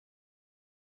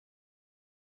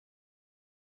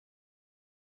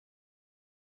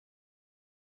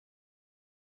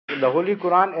the Holy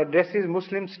Quran addresses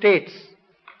Muslim states.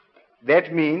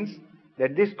 That means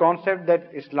that this concept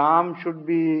that Islam should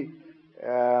be,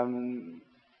 the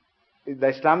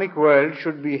Islamic world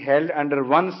should be held under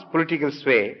one political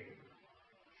sway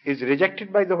is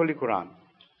rejected by the Holy Quran.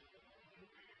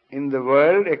 In the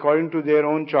world, according to their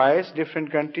own choice,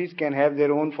 different countries can have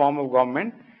their own form of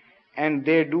government, and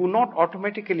they do not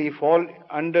automatically fall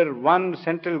under one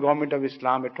central government of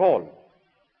Islam at all.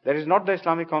 That is not the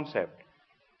Islamic concept.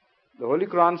 The Holy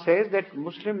Quran says that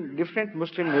different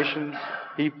Muslim nations,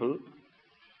 people,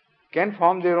 can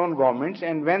form their own governments,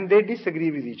 and when they disagree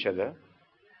with each other,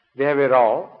 they have a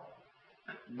row,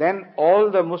 then all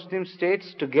the Muslim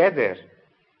states together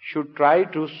should try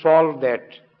to solve that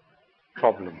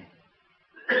problem.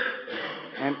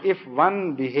 And if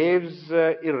one behaves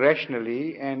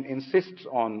irrationally and insists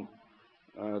on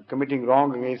committing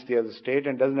wrong against the other state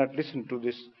and does not listen to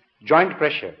this joint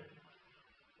pressure,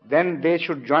 then they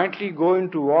should jointly go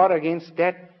into war against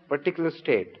that particular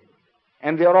state.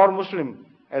 And they are all Muslim,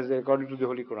 as according to the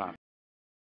Holy Quran.